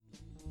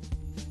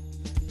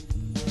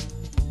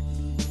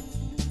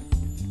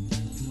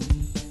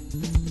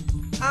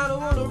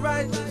don't wanna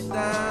write this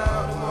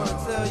down. I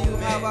wanna tell you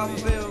how I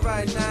feel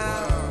right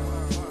now.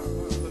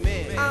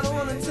 I don't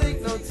wanna take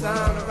no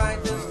time to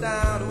write this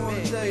down. I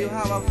wanna tell you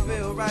how I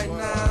feel right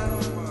now.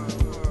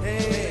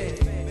 Hey,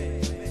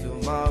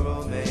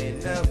 tomorrow may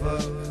never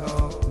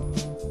come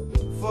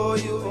for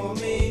you or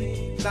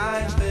me.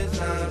 Life is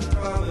not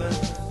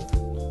promised.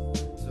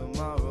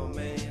 Tomorrow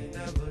may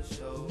never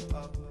show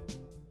up.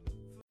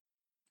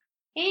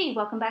 Hey,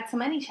 welcome back to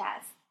Money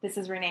Chats. This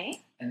is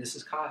Renee. And this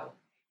is Kyle.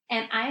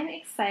 And I'm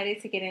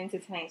excited to get into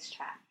tonight's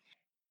chat.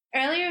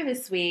 Earlier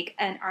this week,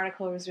 an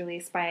article was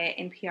released by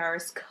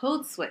NPR's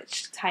Code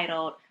Switch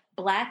titled,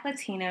 Black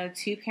Latino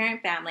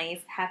two-parent families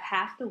have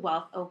half the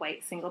wealth of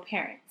white single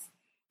parents.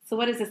 So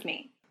what does this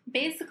mean?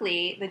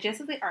 Basically, the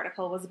gist of the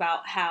article was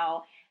about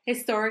how the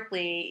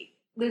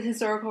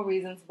historical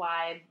reasons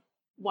why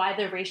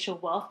the racial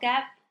wealth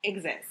gap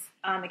exists.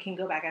 It can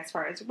go back as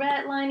far as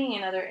redlining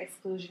and other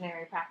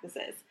exclusionary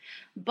practices.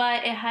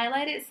 But it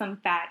highlighted some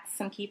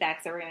key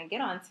facts that we're going to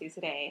get onto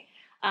today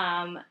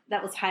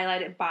that was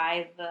highlighted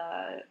by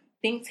the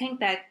think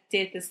tank that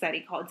did the study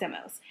called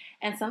Demos.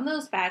 And some of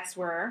those facts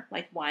were,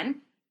 like,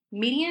 1,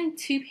 median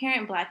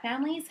two-parent Black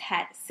families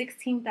had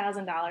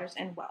 $16,000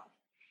 in wealth.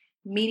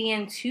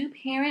 Median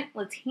two-parent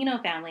Latino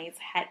families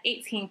had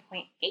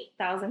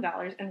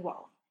 $18,800 in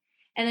wealth.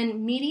 And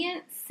then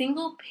median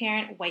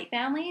single-parent white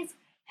families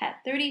had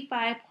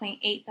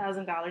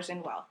 $35,800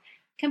 in wealth,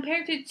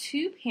 compared to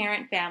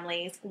two-parent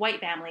families, white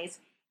families,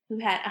 who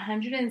had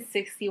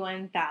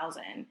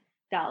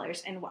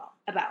 $161,000 in wealth,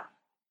 about.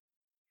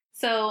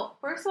 So,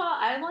 first of all,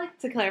 I'd like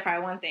to clarify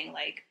one thing,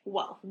 like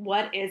wealth.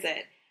 What is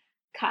it?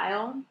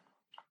 Kyle?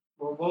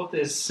 Well, wealth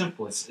is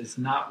simple. It's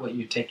not what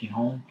you're taking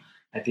home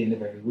at the end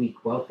of every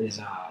week. Wealth is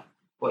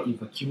what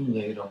you've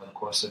accumulated over the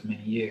course of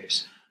many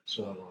years.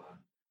 So,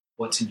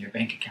 what's in your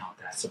bank account,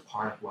 that's a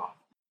part of wealth.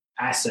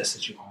 Assets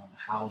that you own,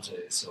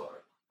 houses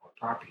or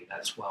property,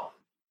 that's wealth.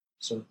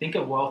 So think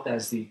of wealth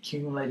as the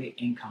accumulated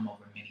income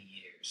over many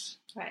years.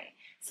 Right.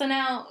 So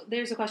now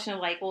there's a question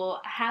of like,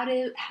 well, how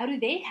do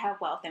they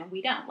have wealth and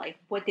we don't? Like,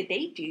 what did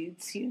they do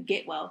to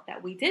get wealth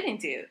that we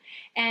didn't do?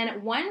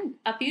 And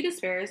a few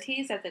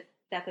disparities that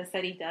the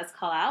study does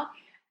call out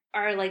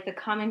are like the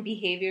common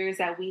behaviors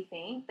that we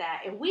think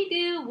that if we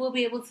do, we'll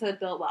be able to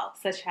build wealth,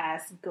 such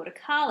as go to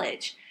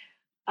college,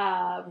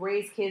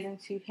 raise kids in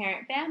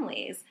two-parent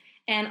families,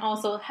 and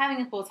also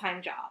having a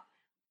full-time job.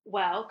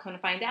 Well, come to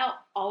find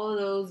out, all of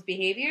those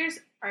behaviors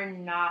are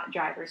not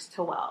drivers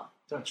to wealth.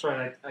 That's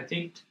right. I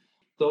think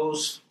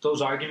those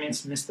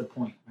arguments miss the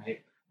point,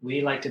 right?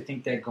 We like to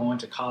think that going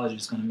to college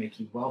is going to make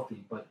you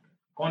wealthy, but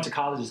going to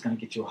college is going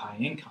to get you a high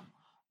income.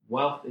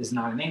 Wealth is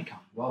not an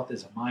income. Wealth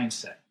is a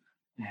mindset.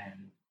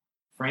 And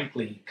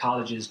frankly,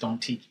 colleges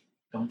don't teach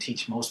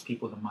most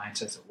people the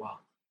mindsets of wealth.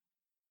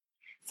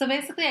 So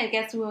basically, I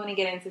guess we want to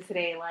get into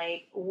today,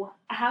 like,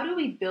 how do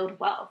we build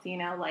wealth?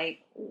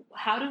 Like,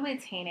 how do we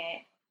attain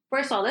it?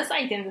 First of all, let's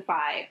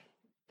identify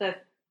the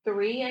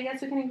 3, I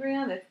guess we can agree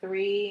on, the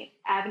 3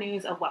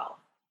 avenues of wealth.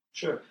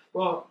 Sure.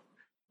 Well,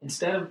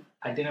 instead of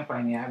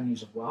identifying the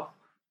avenues of wealth,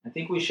 I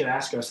think we should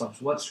ask ourselves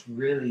what's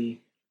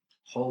really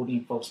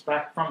holding folks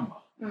back from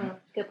wealth.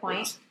 Good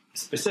point.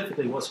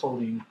 Specifically, what's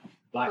holding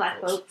Black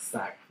folks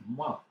back from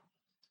wealth.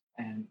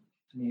 And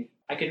I mean,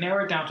 I can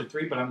narrow it down to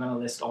 3, but I'm going to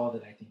list all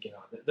that I think it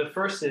are. The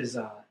first is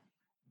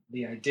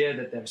the idea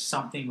that there's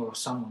something or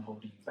someone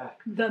holding you back.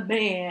 The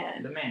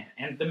man.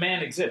 And the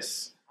man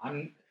exists.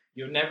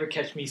 You'll never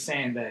catch me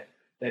saying that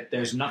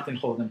there's nothing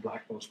holding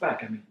Black folks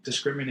back. I mean,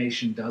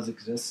 discrimination does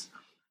exist.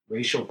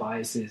 Racial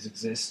biases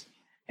exist.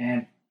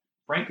 And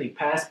frankly,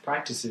 past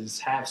practices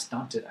have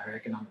stunted our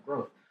economic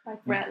growth.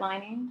 Like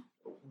redlining?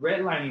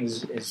 Redlining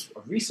is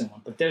a recent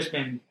one, but there's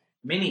been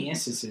many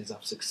instances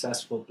of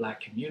successful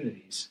Black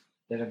communities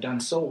that have done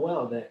so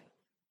well that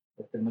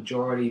the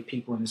majority of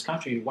people in this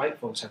country, white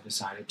folks, have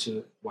decided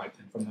to wipe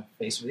them from the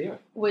face of the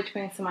earth. Which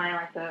brings to mind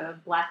like the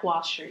Black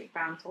Wall Street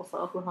from Tulsa,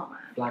 Oklahoma.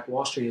 Black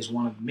Wall Street is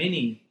one of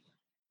many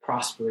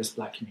prosperous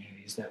Black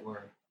communities that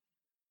were,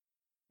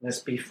 let's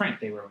be frank,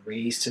 they were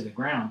razed to the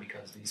ground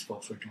because these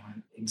folks were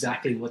doing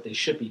exactly what they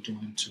should be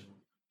doing to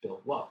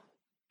build wealth.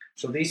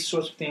 So these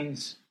sorts of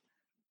things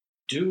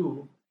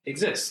do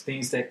exist,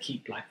 things that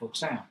keep Black folks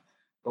down.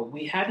 But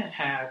we haven't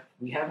had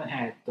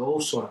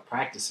those sort of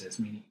practices,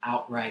 meaning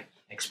outright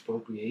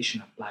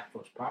expropriation of Black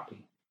folks'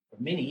 property,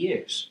 for many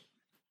years.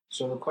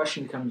 So the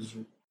question becomes,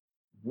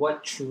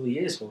 what truly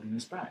is holding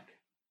us back?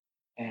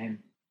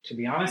 And to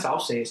be honest, I'll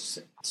say it's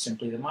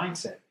simply the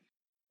mindset.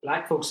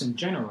 Black folks in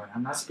general, and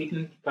I'm not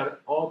speaking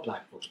about all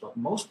Black folks, but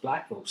most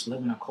Black folks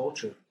live in a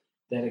culture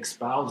that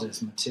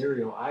espouses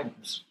material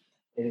items.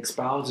 It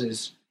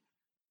espouses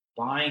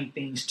buying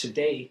things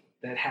today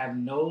that have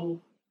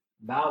no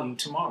value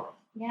tomorrow.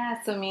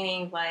 Yeah, so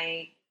meaning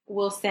like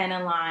we'll stand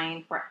in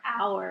line for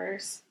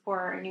hours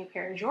for a new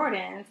pair of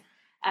Jordans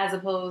as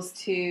opposed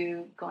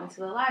to going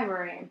to the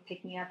library and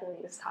picking up the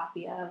latest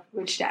copy of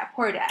Rich Dad,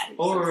 Poor Dad.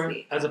 Or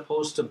as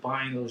opposed to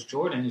buying those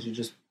Jordans, you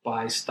just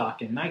buy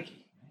stock in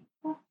Nike.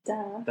 Well,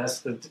 duh. That's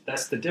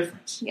the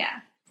difference.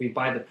 Yeah. We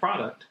buy the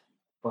product,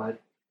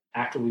 but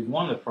after we've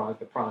won the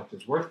product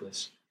is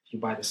worthless. If you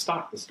buy the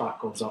stock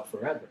goes up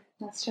forever.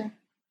 That's true.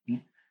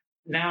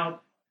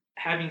 Now,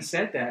 having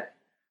said that,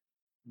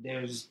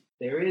 there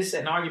is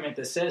an argument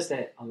that says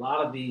that a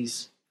lot of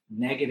these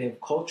negative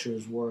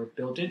cultures were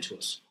built into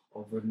us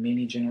over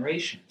many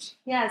generations.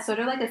 Yeah, it's sort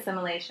of like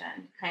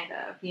assimilation, kind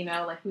of.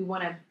 Like we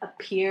want to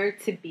appear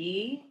to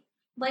be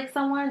like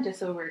someone just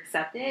so we're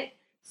accepted.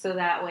 So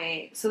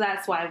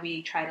that's why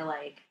we try to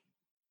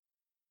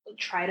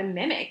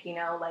mimic,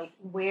 like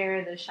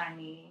wear the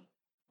shiny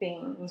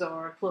things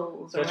or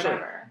clothes or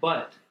whatever. Right.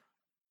 But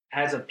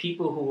as a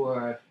people who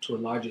are to a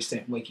large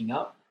extent waking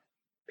up,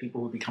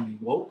 people who are becoming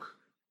woke,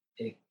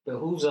 it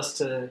behooves us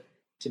to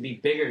be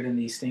bigger than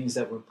these things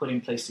that were put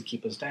in place to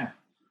keep us down.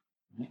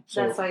 Right?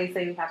 So that's why you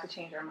say we have to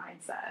change our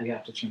mindset. We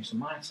have to change the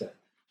mindset.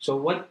 So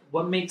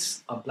what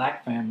makes a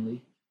black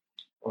family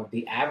or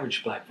the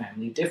average black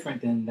family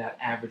different than that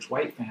average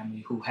white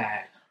family who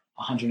had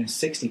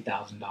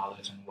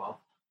 $160,000 in wealth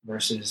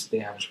versus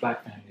the average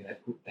black family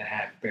that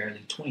had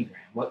barely 20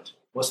 grand?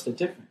 What's the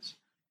difference?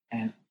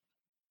 And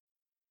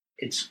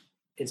it's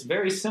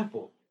very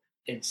simple.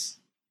 It's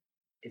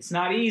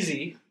not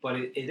easy, but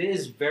it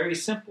is very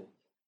simple.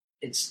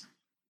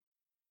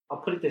 I'll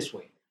put it this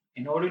way.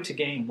 In order to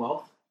gain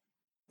wealth,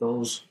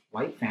 those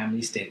white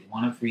families did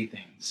one of three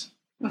things.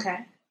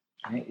 Okay.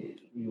 Right?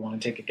 You want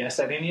to take a guess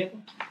at any of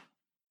them?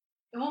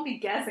 It won't be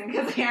guessing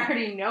because I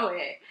already know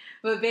it.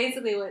 But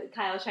basically what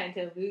Kyle's trying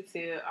to allude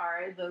to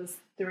are those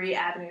three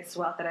avenues to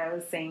wealth that I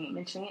was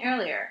mentioning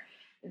earlier.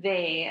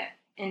 They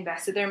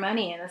invested their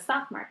money in the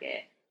stock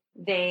market.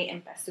 They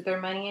invested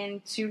their money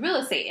into real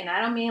estate. And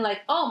I don't mean like,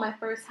 oh, my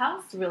first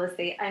house real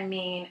estate. I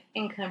mean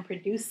income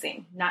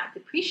producing, not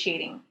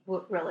depreciating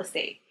real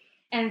estate.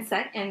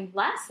 And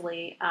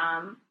lastly,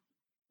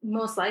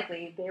 most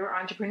likely they were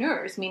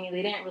entrepreneurs, meaning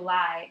they didn't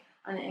rely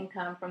on the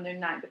income from their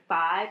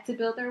 9-to-5 to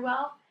build their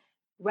wealth.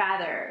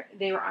 Rather,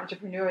 they were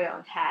entrepreneurial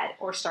and had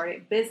or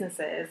started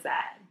businesses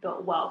that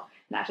built wealth,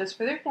 not just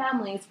for their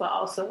families, but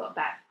also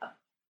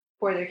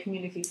for their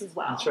communities as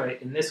well. That's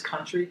right. In this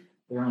country,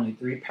 there are only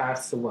three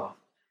paths to wealth.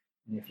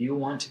 And if you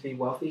want to be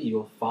wealthy,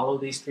 you'll follow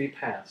these three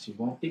paths. You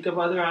won't think of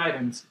other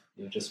items.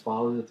 You'll just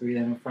follow the three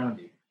that are in front of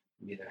you.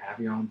 You either have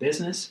your own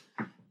business,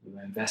 you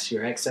invest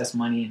your excess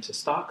money into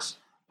stocks,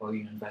 or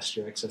you invest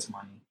your excess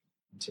money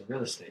into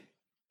real estate.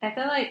 I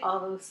feel like all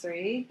those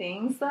three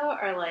things, though,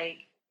 are like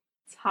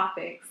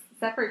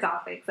separate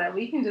topics that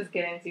we can just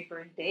get into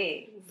for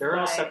days. They're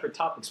all separate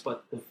topics,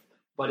 but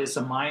it's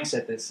a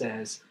mindset that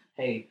says,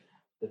 hey,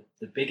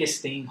 the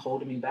biggest thing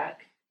holding me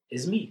back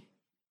is me.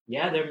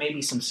 Yeah, there may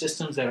be some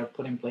systems that are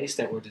put in place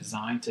that were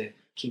designed to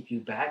keep you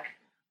back,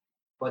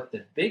 but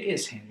the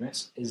biggest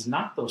hindrance is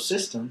not those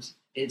systems,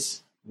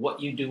 it's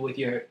what you do with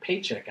your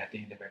paycheck at the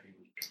end of every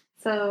week.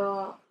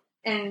 So,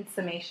 in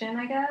summation,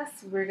 I guess,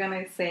 we're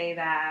going to say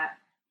that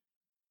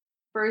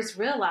first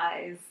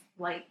realize,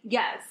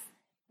 yes,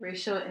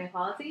 racial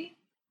inequality,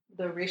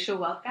 the racial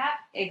wealth gap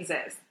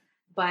exists,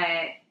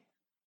 but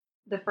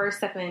the first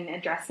step in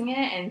addressing it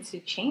and to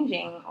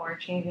changing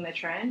the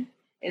trend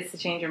is to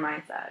change your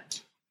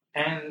mindset.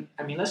 And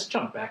I mean, let's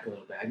jump back a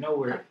little bit. I know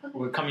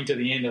we're coming to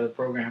the end of the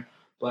program,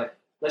 but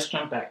let's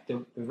jump back.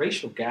 The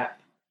racial gap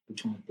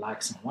between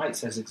blacks and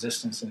whites has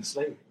existed since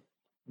slavery.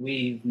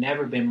 We've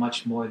never been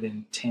much more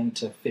than 10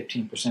 to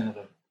 15% of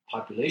the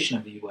population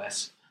of the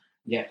U.S.,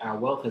 yet our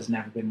wealth has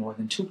never been more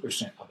than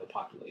 2% of the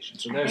population.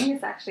 So I think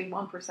it's actually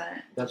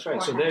 1%. That's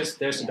right. So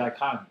there's a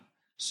dichotomy.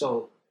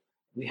 So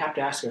we have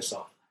to ask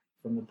ourselves,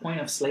 from the point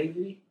of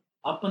slavery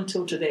up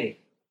until today,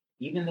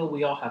 even though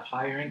we all have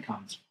higher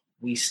incomes,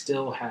 we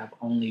still have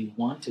only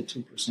 1 to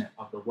 2%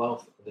 of the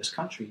wealth of this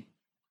country,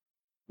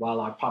 while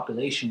our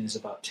population is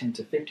about 10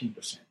 to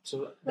 15%.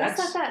 So let's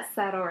let that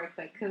settle real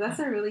quick, because that's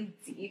a really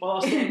deep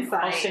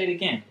insight. I'll say it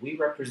again. We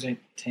represent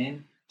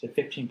 10 to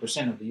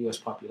 15% of the U.S.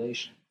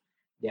 population,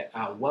 yet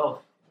our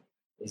wealth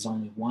is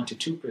only 1 to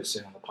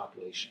 2% of the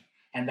population.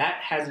 And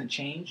that hasn't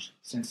changed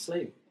since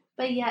slavery.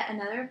 But yet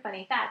another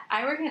funny fact,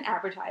 I work in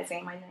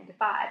advertising, my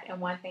 9-to-5,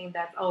 and one thing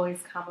that's always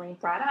commonly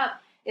brought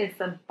up is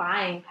the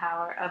buying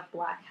power of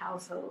black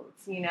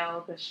households,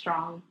 the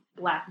strong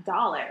black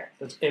dollar.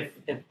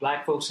 If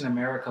black folks in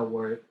America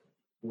were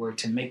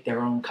to make their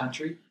own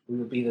country, we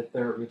would be the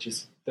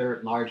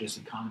third largest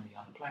economy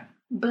on the planet.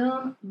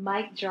 Boom,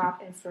 mic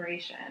drop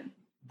inspiration.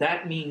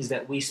 That means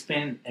that we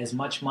spend as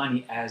much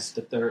money as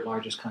the third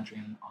largest country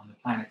on the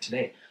planet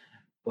today.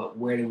 But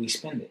where do we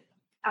spend it?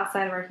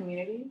 Outside of our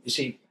communities. You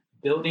see,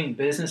 building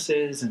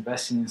businesses,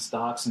 investing in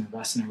stocks, and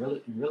investing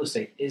in real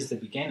estate is the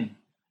beginning.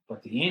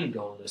 But the end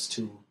goal is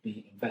to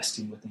be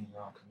investing within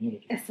your own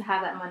community. It's to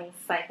have that money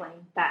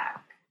cycling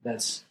back.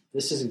 This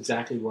is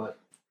exactly what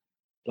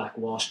Black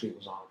Wall Street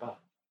was all about.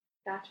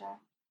 Gotcha.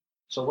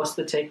 So what's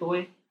the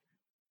takeaway?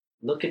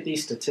 Look at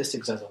these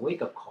statistics as a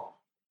wake-up call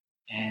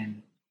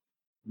and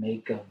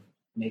make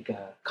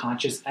a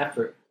conscious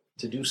effort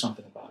to do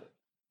something about it.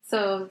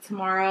 So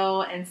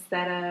tomorrow,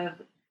 instead of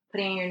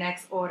putting in your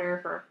next order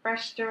for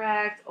Fresh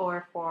Direct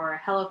or for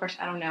HelloFresh,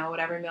 I don't know,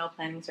 whatever meal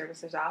planning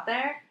services out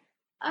there,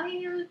 I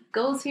mean, you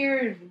go to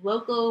your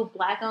local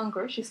Black-owned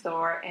grocery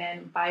store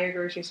and buy your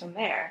groceries from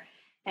there.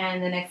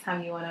 And the next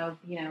time you want to,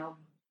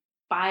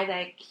 buy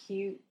that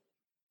cute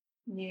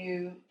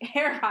new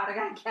hair product,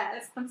 I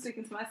guess. I'm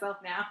speaking to myself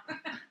now.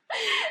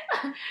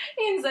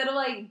 Instead of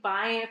like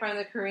buying it from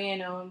the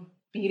Korean-owned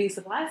beauty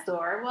supply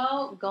store,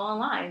 well, go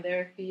online. There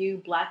are a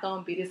few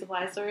Black-owned beauty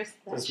supply stores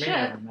that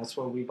ship. That's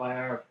where we buy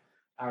our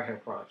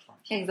hair products from.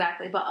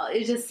 Exactly, but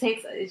it just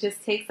takes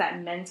that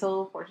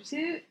mental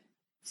fortitude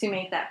to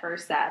make that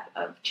first step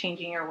of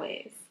changing your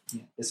ways.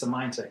 Yeah, it's a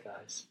mindset,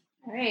 guys.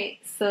 All right,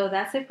 so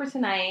that's it for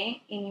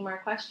tonight. Any more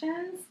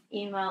questions?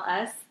 Email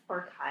us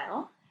or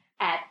Kyle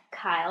at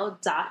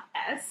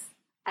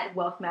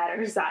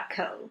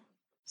kyle.s@wealthmatters.co.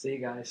 See you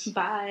guys.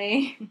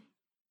 Bye.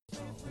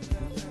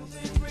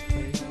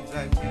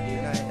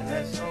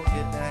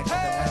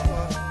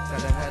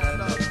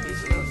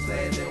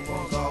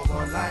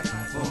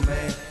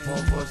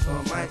 One voice,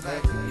 one mic,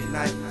 like to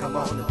unite. Come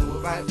on and do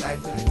it right,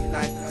 like to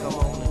unite. Come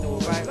on and do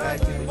it right,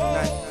 like to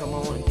unite. Come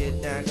on and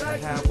get down,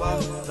 gotta have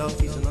love,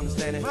 peace and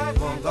understanding.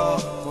 One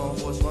God, one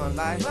voice, one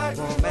life,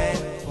 one man,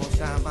 one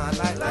shine my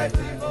light, like to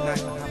unite.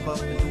 Hop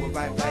up and do it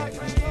right, like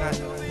to unite.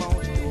 Come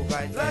on and do it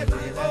right, yeah,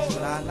 that's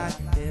what I like.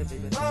 Yeah,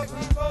 baby, that's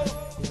what I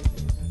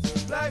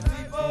like. Black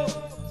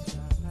people.